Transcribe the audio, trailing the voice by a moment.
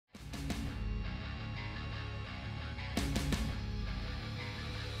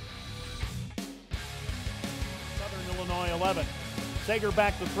Illinois 11. Sager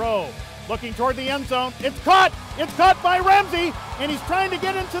back to throw. Looking toward the end zone. It's caught! It's caught by Ramsey, and he's trying to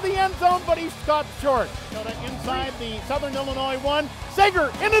get into the end zone, but he's caught short. Dakota inside the Southern Illinois 1.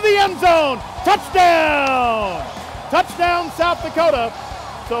 Sager into the end zone! Touchdown! Touchdown, South Dakota.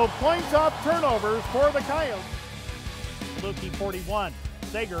 So points off turnovers for the Coyotes. Lukey 41.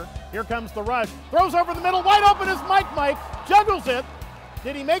 Sager, here comes the rush. Throws over the middle, wide open is Mike. Juggles it.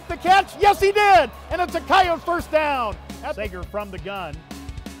 Did he make the catch? Yes, he did! And it's a Coyote first down. Sager from the gun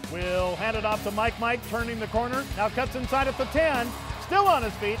will hand it off to Mike, turning the corner. Now cuts inside at the 10. Still on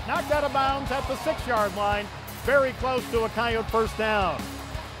his feet, knocked out of bounds at the 6-yard line. Very close to a Coyote first down.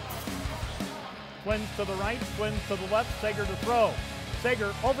 Twins to the right, twins to the left. Sager to throw.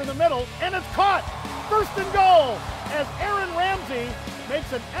 Sager over the middle, and it's caught! First and goal as Aaron Ramsey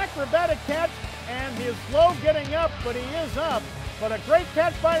makes an acrobatic catch, and he is slow getting up, but he is up. But a great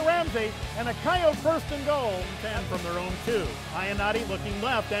catch by Ramsey, and a Coyote first and goal. 10 from their own 2. Ionati looking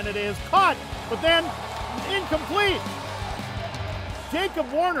left, and it is caught, but then incomplete.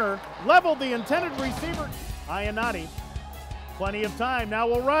 Jacob Warner leveled the intended receiver. Ionati, plenty of time, now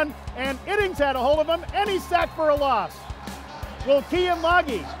will run, and Iddings had a hold of him, and he's sacked for a loss. Will Kian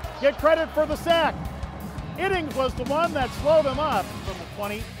Lagi get credit for the sack? Iddings was the one that slowed him up. From the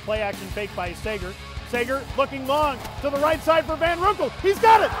 20, play action fake by Sager. Sager looking long to the right side for Van Rukel. He's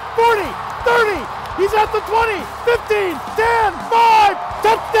got it. 40, 30. He's at the 20, 15, 10, 5.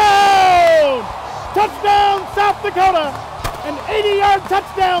 Touchdown! Touchdown, South Dakota. An 80-yard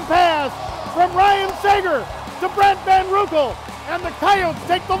touchdown pass from Ryan Sager to Brent Van Rukel. And the Coyotes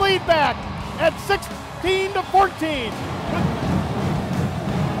take the lead back at 16 to 14.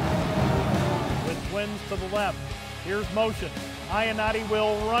 With twins to the left. Here's motion. Ionati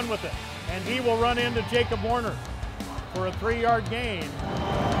will run with it. And he will run into Jacob Warner for a 3-yard gain.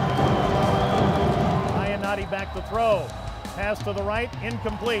 Ionati back to throw. Pass to the right,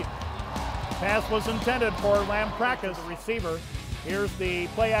 incomplete. Pass was intended for Lamprakis, the receiver. Here's the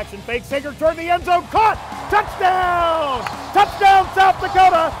play action fake. Sager toward the end zone, caught! Touchdown! Touchdown, South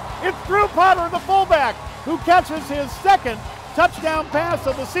Dakota! It's Drew Potter, the fullback, who catches his second touchdown pass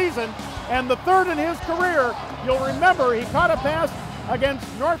of the season and the third in his career. You'll remember he caught a pass against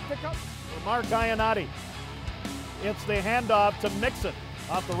North Dakota. Mark Ionati. It's the handoff to Mixon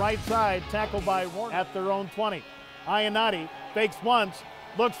off the right side, tackled by Warner at their own 20. Ionati fakes once,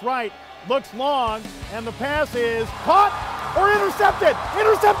 looks right, looks long, and the pass is caught or intercepted.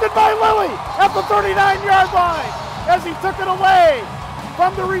 Intercepted by Lilly at the 39-yard line as he took it away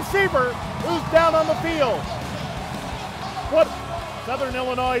from the receiver who's down on the field. What? Southern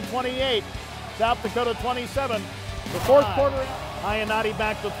Illinois 28, South Dakota 27. The fourth quarter, Ionati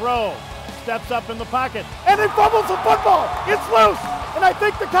back to throw. Steps up in the pocket, and it fumbles the football. It's loose, and I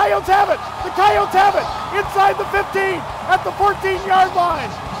think the Coyotes have it. The Coyotes have it inside the 15 at the 14-yard line.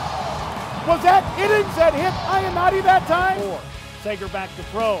 Was that Iddings that hit Ionati that time? 4. Sager back to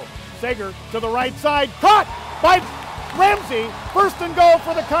throw. Sager to the right side, caught by Ramsey. First and goal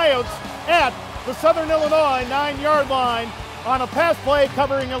for the Coyotes at the Southern Illinois 9-yard line on a pass play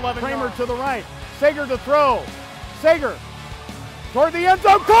covering 11. Kramer to the right. Sager to throw. Sager toward the end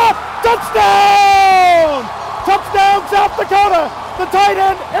zone, caught! Touchdown! Touchdown, South Dakota! The tight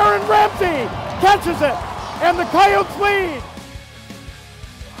end, Aaron Ramsey, catches it, and the Coyotes lead.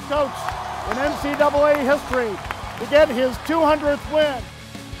 Coach in NCAA history to get his 200th win.